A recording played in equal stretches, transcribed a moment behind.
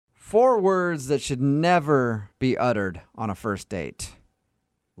4 words that should never be uttered on a first date.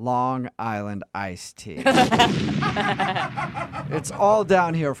 Long Island iced tea. It's all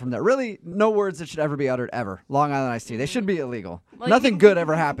down here from there. Really, no words that should ever be uttered ever. Long Island iced tea. They should be illegal. Well, nothing good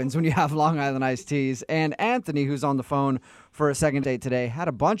ever happens when you have Long Island iced teas. And Anthony, who's on the phone for a second date today, had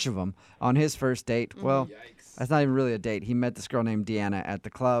a bunch of them on his first date. Well, that's not even really a date. He met this girl named Deanna at the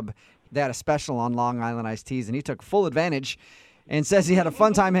club. They had a special on Long Island iced teas, and he took full advantage and says he had a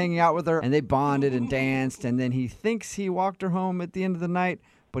fun time hanging out with her. And they bonded and danced, and then he thinks he walked her home at the end of the night,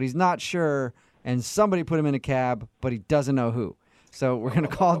 but he's not sure, and somebody put him in a cab, but he doesn't know who. So we're going to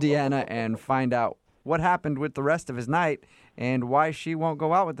call Deanna and find out what happened with the rest of his night and why she won't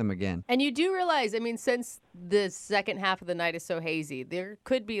go out with him again. And you do realize, I mean, since the second half of the night is so hazy, there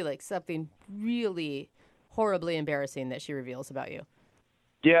could be like something really horribly embarrassing that she reveals about you.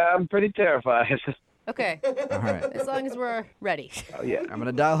 Yeah, I'm pretty terrified. Okay. All right. As long as we're ready. Oh, yeah. I'm going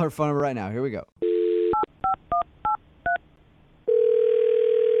to dial her phone number right now. Here we go.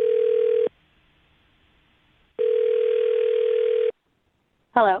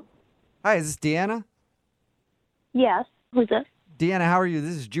 Hello. Hi, is this Deanna? Yes. Who's this? Deanna, how are you?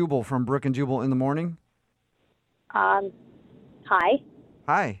 This is Jubal from Brook and Jubal in the Morning. Hi.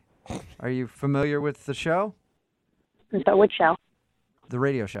 Hi. Are you familiar with the show? So which show? The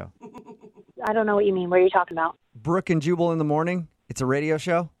radio show. I don't know what you mean. What are you talking about? Brook and Jubal in the Morning. It's a radio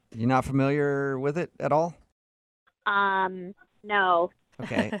show. You're not familiar with it at all? No.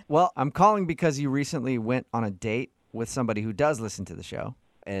 Okay. Well, I'm calling because you recently went on a date with somebody who does listen to the show.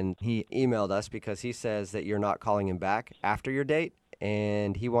 And he emailed us because he says that you're not calling him back after your date,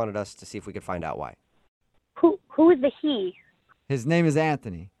 and he wanted us to see if we could find out why. Who is the he? His name is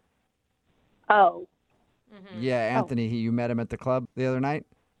Anthony. Oh. Mm-hmm. Yeah, Anthony. You met him at the club the other night?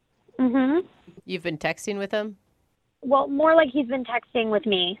 Mm-hmm. You've been texting with him? Well, more like he's been texting with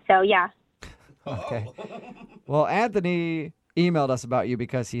me, so yeah. Okay. Well, Anthony emailed us about you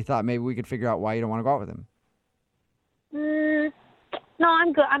because he thought maybe we could figure out why you don't want to go out with him. No,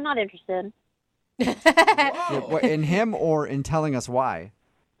 I'm good. I'm not interested. In him or in telling us why?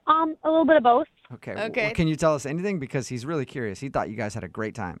 A little bit of both. Okay. Okay. Well, can you tell us anything? Because he's really curious. He thought you guys had a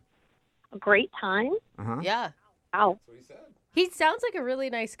great time. A great time? Uh-huh. Yeah. Wow. He sounds like a really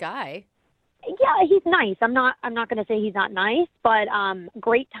nice guy. Yeah, he's nice. I'm not going to say he's not nice, but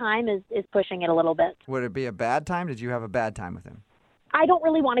great time is pushing it a little bit. Would it be a bad time? Did you have a bad time with him? I don't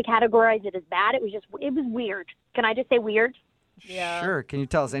really want to categorize it as bad. It was weird. Can I just say weird? Yeah. Sure. Can you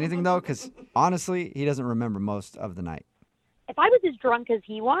tell us anything, though? Because honestly, he doesn't remember most of the night. If I was as drunk as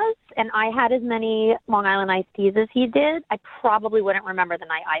he was and I had as many Long Island iced teas as he did, I probably wouldn't remember the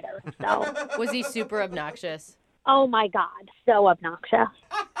night either. So, Was he super obnoxious? oh my God, so obnoxious.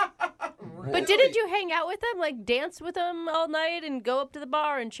 But didn't you hang out with him, like dance with him all night and go up to the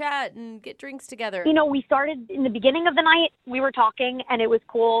bar and chat and get drinks together? You know, we started in the beginning of the night, we were talking and it was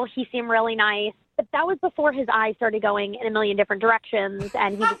cool. He seemed really nice. But that was before his eyes started going in a million different directions,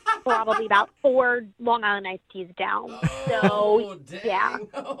 and he was probably about 4 Long Island iced teas down. So, yeah.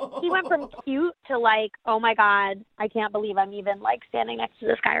 He went from cute to like, oh my God, I can't believe I'm even like standing next to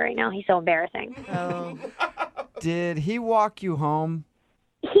this guy right now. He's so embarrassing. Oh. Did he walk you home?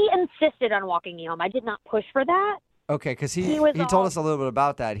 He insisted on walking me home. I did not push for that. Okay, because he was told all- us a little bit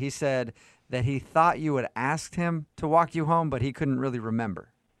about that. He said that he thought you had asked him to walk you home, but he couldn't really remember.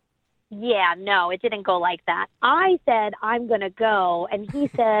 Yeah, no, it didn't go like that. I said, I'm going to go. And he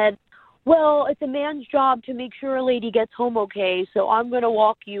said, well, it's a man's job to make sure a lady gets home okay, so I'm going to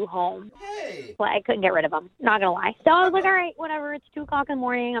walk you home. Hey. Well, I couldn't get rid of him. Not going to lie. So I was like, all right, whatever. It's 2 o'clock in the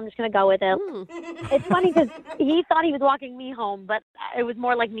morning. I'm just going to go with it. It's funny because he thought he was walking me home, but it was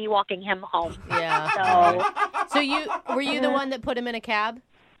more like me walking him home. Yeah. So, So were you the one that put him in a cab?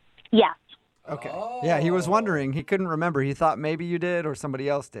 yeah. Okay. Yeah, he was wondering. He couldn't remember. He thought maybe you did or somebody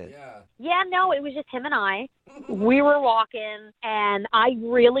else did. Yeah. Yeah, no, it was just him and I. We were walking, and I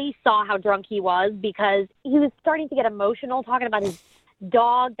really saw how drunk he was because he was starting to get emotional, talking about his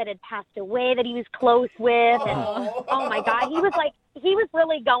dog that had passed away that he was close with. And oh my God, he was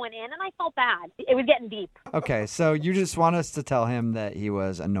really going in, and I felt bad. It was getting deep. Okay, so you just want us to tell him that he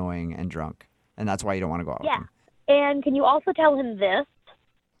was annoying and drunk, and that's why you don't want to go out with Yeah. him. And can you also tell him this?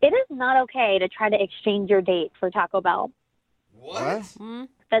 It is not okay to try to exchange your date for Taco Bell. What?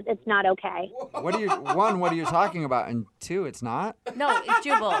 That it's not okay. What are you talking about? And 2, it's not? No, it's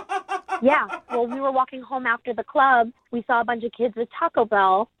Jubal. Yeah. Well, we were walking home after the club. We saw a bunch of kids with Taco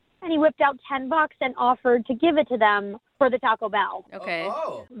Bell, and he whipped out $10 and offered to give it to them for the Taco Bell. Okay.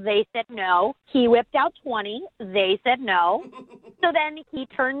 Oh. They said no. He whipped out 20. They said no. So then he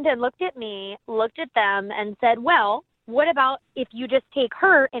turned and looked at me, looked at them, and said, well, what about if you just take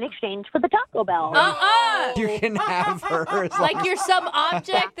her in exchange for the Taco Bell? You can have her. As long Like you're some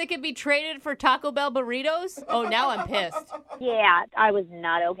object that can be traded for Taco Bell burritos? Oh, now I'm pissed. Yeah, I was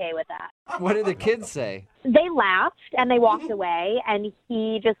not okay with that. What did the kids say? They laughed and they walked away, and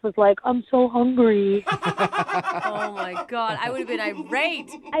he just was like, I'm so hungry. Oh, my God. I would have been irate.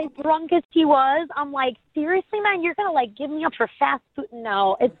 As drunk as he was, I'm like, seriously, man, you're going to, like, give me up for fast food?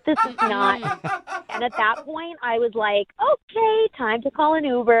 No, this is not. And at that point, I was like, okay, time to call an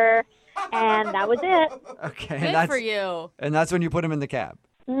Uber. And that was it. Okay. Good for you. And that's when you put him in the cab.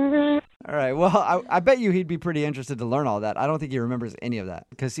 Hmm. All right. Well, I bet you he'd be pretty interested to learn all that. I don't think he remembers any of that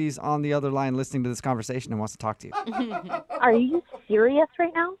because he's on the other line listening to this conversation and wants to talk to you. Are you serious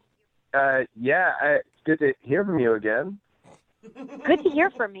right now? Yeah, it's good to hear from you again. Good to hear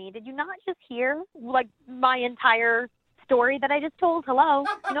from me. Did you not just hear, like, my entire story that I just told? Hello?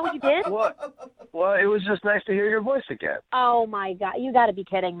 You know what you did? Well, it was just nice to hear your voice again. Oh, my God. You got to be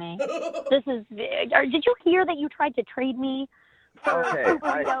kidding me. Did you hear that you tried to trade me for Okay,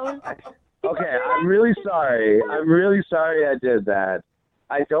 burritos? Okay, I'm really sorry. I'm really sorry I did that.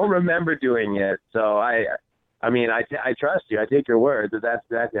 I don't remember doing it, so I trust you. I take your word that that's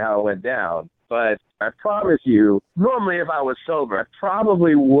exactly how it went down. But I promise you, normally if I was sober, I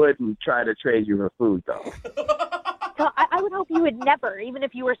probably wouldn't try to trade you for food, though. So I would hope you would never, even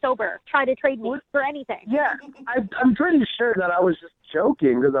if you were sober, try to trade me for anything. Yeah, I'm pretty sure that I was just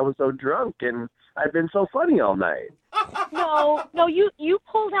joking because I was so drunk and I've been so funny all night. No, you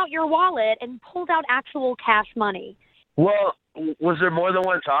pulled out your wallet and pulled out actual cash money. Well, was there more than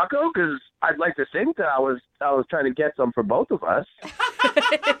one taco? Because I'd like to think that I was trying to get some for both of us.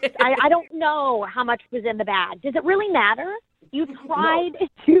 I don't know how much was in the bag. Does it really matter? You tried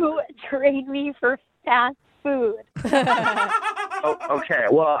to trade me for fast food. Oh, okay,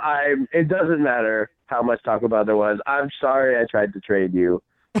 well, it doesn't matter how much Taco Bell there was. I'm sorry I tried to trade you.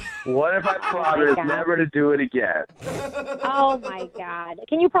 What if I promise never to do it again? Oh, my God.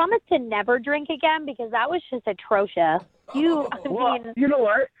 Can you promise to never drink again? Because that was just atrocious. Well, you know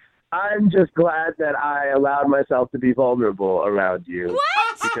what? I'm just glad that I allowed myself to be vulnerable around you.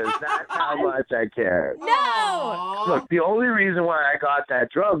 What? Because that's how much I care. No! Look, the only reason why I got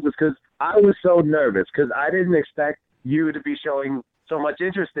that drunk was because I was so nervous, because I didn't expect you to be showing so much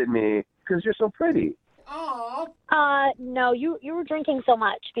interest in me because you're so pretty. No, you were drinking so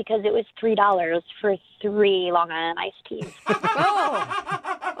much because it was $3 for 3 Long Island iced teas.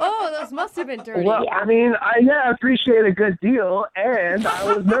 Oh, those must have been dirty. Well, I mean, I appreciate a good deal, and I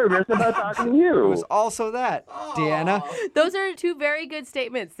was nervous about talking to you. It was also that, Deanna. Those are two very good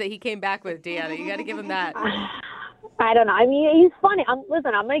statements that he came back with, Deanna. You got to give him that. I don't know. I mean, he's funny.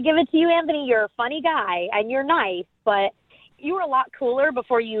 Listen, I'm going to give it to you, Anthony. You're a funny guy, and you're nice, but you were a lot cooler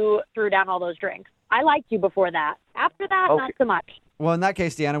before you threw down all those drinks. I liked you before that. After that, not so much. Well, in that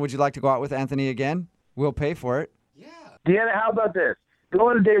case, Deanna, would you like to go out with Anthony again? We'll pay for it. Deanna, how about this? Go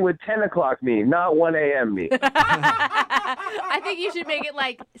on a date with 10 o'clock me, not 1 a.m. me. I think you should make it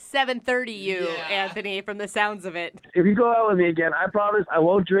like 7:30 you, Anthony, from the sounds of it. If you go out with me again, I promise I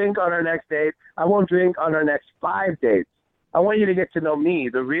won't drink on our next date. I won't drink on our next 5 dates. I want you to get to know me,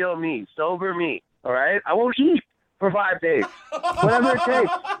 the real me, sober me, all right? I won't eat for 5 days, whatever it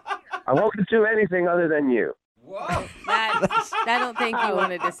takes. I won't do anything other than you. Whoa. I don't think you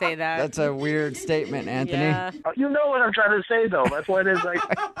wanted to say that. That's a weird statement, Anthony. Yeah. You know what I'm trying to say, though. That's what it is. Like,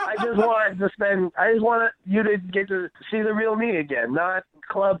 I just want you to get to see the real me again, not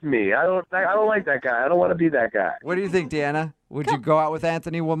club me. I don't like that guy. I don't want to be that guy. What do you think, Deanna? Would you go out with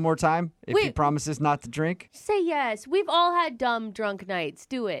Anthony one more time if he promises not to drink? Say yes. We've all had dumb drunk nights.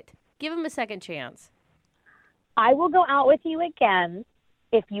 Do it. Give him a second chance. I will go out with you again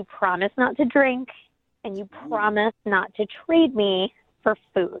if you promise not to drink and you promise not to trade me for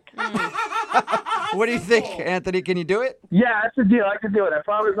food. What do you think, Anthony? Can you do it? Yeah, that's the deal. I can do it. I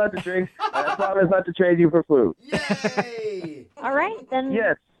promise not to drink, and I promise not to trade you for food. Yay! All right, then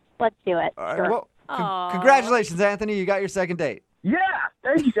Yes. let's do it. All right, Sure. well, Aw. congratulations, Anthony. You got your second date. Yeah,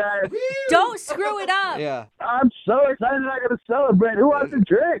 thank you, guys. Don't screw it up. Yeah. I'm so excited I got to celebrate. Who wants to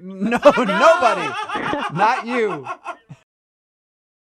drink? No, nobody. Not you.